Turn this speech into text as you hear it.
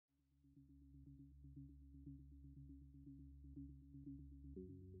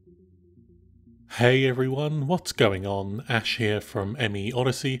Hey everyone, what's going on? Ash here from ME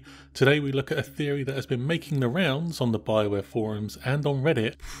Odyssey. Today we look at a theory that has been making the rounds on the BioWare forums and on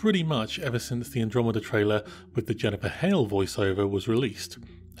Reddit pretty much ever since the Andromeda trailer with the Jennifer Hale voiceover was released.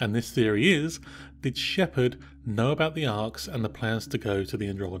 And this theory is, did Shepard know about the Arks and the plans to go to the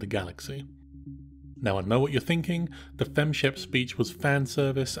Andromeda galaxy? Now I know what you're thinking, the FemShep speech was fan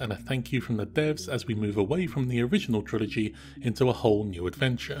service and a thank you from the devs as we move away from the original trilogy into a whole new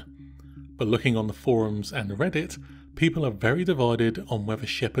adventure. But looking on the forums and Reddit, people are very divided on whether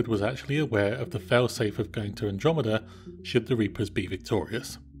Shepard was actually aware of the failsafe of going to Andromeda should the Reapers be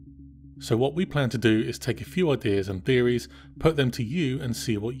victorious. So what we plan to do is take a few ideas and theories, put them to you and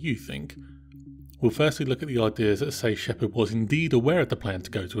see what you think. We'll firstly look at the ideas that say Shepard was indeed aware of the plan to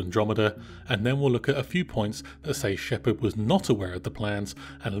go to Andromeda, and then we'll look at a few points that say Shepard was not aware of the plans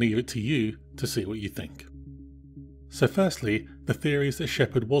and leave it to you to see what you think. So firstly, the theory is that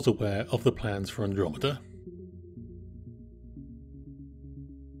Shepard was aware of the plans for Andromeda.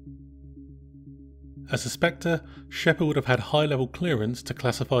 As a Spectre, Shepard would have had high-level clearance to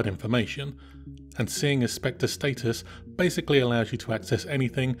classified information, and seeing as Spectre status basically allows you to access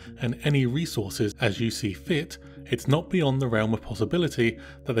anything and any resources as you see fit, it's not beyond the realm of possibility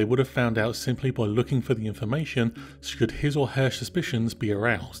that they would have found out simply by looking for the information should his or her suspicions be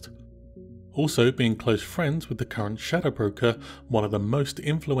aroused. Also, being close friends with the current Shadow Broker, one of the most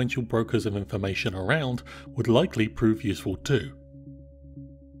influential brokers of information around, would likely prove useful too.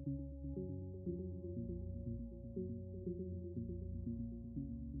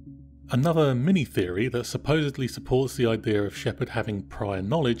 Another mini-theory that supposedly supports the idea of Shepard having prior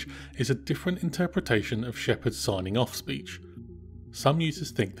knowledge is a different interpretation of Shepard's signing off speech. Some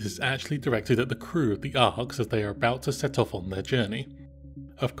users think this is actually directed at the crew of the Arks as they are about to set off on their journey.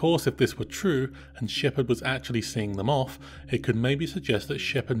 Of course, if this were true, and Shepard was actually seeing them off, it could maybe suggest that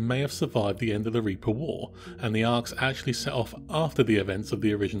Shepard may have survived the end of the Reaper War, and the Arks actually set off after the events of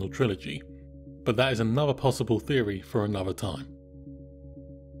the original trilogy. But that is another possible theory for another time.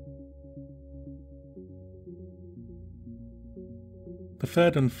 The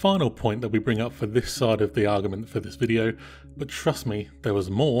third and final point that we bring up for this side of the argument for this video, but trust me, there was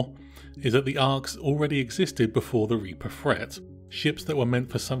more, is that the Arks already existed before the Reaper threat. Ships that were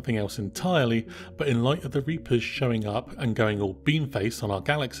meant for something else entirely, but in light of the Reapers showing up and going all beam-face on our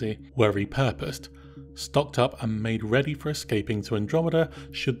galaxy, were repurposed, stocked up and made ready for escaping to Andromeda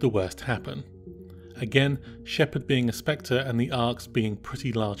should the worst happen. Again, Shepard being a Spectre and the Arks being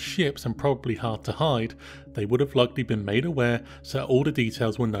pretty large ships and probably hard to hide, they would have likely been made aware so that all the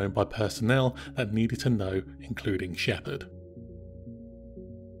details were known by personnel that needed to know, including Shepard.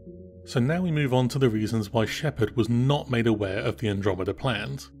 So now we move on to the reasons why Shepard was not made aware of the Andromeda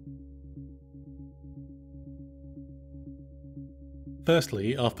plans.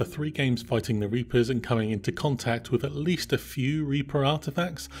 Firstly, after 3 games fighting the Reapers and coming into contact with at least a few Reaper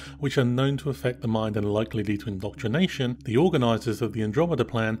artifacts, which are known to affect the mind and likely lead to indoctrination, the organisers of the Andromeda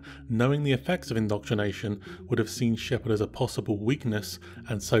plan, knowing the effects of indoctrination, would have seen Shepard as a possible weakness,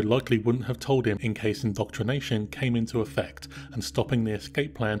 and so likely wouldn't have told him in case indoctrination came into effect, and stopping the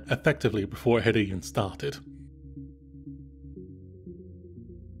escape plan effectively before it had even started.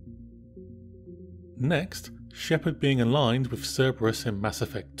 Next, Shepard being aligned with Cerberus in Mass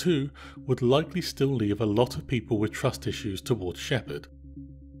Effect 2 would likely still leave a lot of people with trust issues towards Shepard.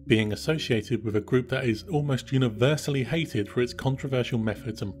 Being associated with a group that is almost universally hated for its controversial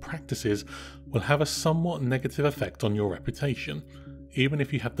methods and practices will have a somewhat negative effect on your reputation, even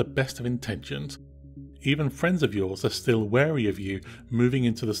if you have the best of intentions. Even friends of yours are still wary of you moving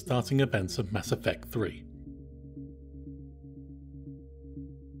into the starting events of Mass Effect 3.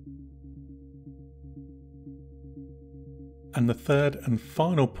 And the third and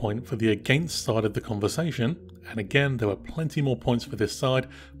final point for the against side of the conversation, and again there were plenty more points for this side,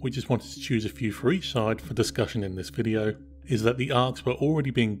 we just wanted to choose a few for each side for discussion in this video, is that the Arks were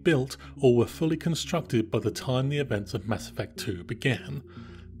already being built or were fully constructed by the time the events of Mass Effect 2 began,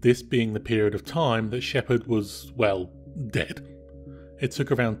 this being the period of time that Shepard was, well, dead. It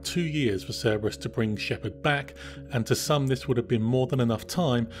took around 2 years for Cerberus to bring Shepard back, and to some this would have been more than enough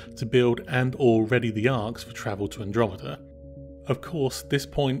time to build and or ready the Arks for travel to Andromeda. Of course, this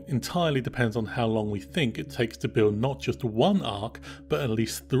point entirely depends on how long we think it takes to build not just one Ark, but at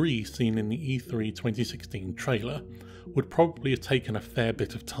least 3 seen in the E3 2016 trailer, would probably have taken a fair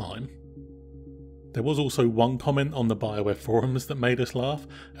bit of time. There was also one comment on the BioWare forums that made us laugh,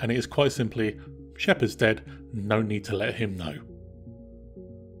 and it is quite simply, Shepard's dead, no need to let him know.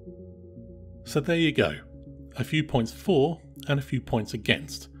 So there you go, a few points for and a few points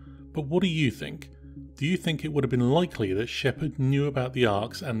against, but what do you think? Do you think it would have been likely that Shepard knew about the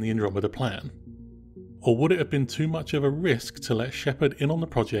Arks and the Andromeda plan? Or would it have been too much of a risk to let Shepard in on the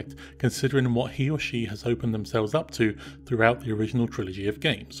project, considering what he or she has opened themselves up to throughout the original trilogy of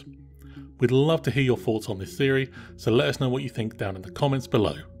games? We'd love to hear your thoughts on this theory, so let us know what you think down in the comments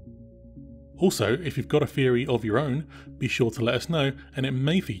below. Also, if you've got a theory of your own, be sure to let us know, and it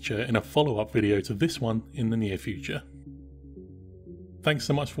may feature in a follow-up video to this one in the near future. Thanks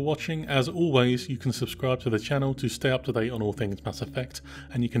so much for watching. As always, you can subscribe to the channel to stay up to date on all things Mass Effect,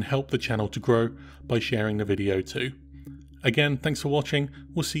 and you can help the channel to grow by sharing the video too. Again, thanks for watching.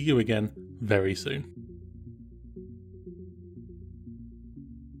 We'll see you again very soon.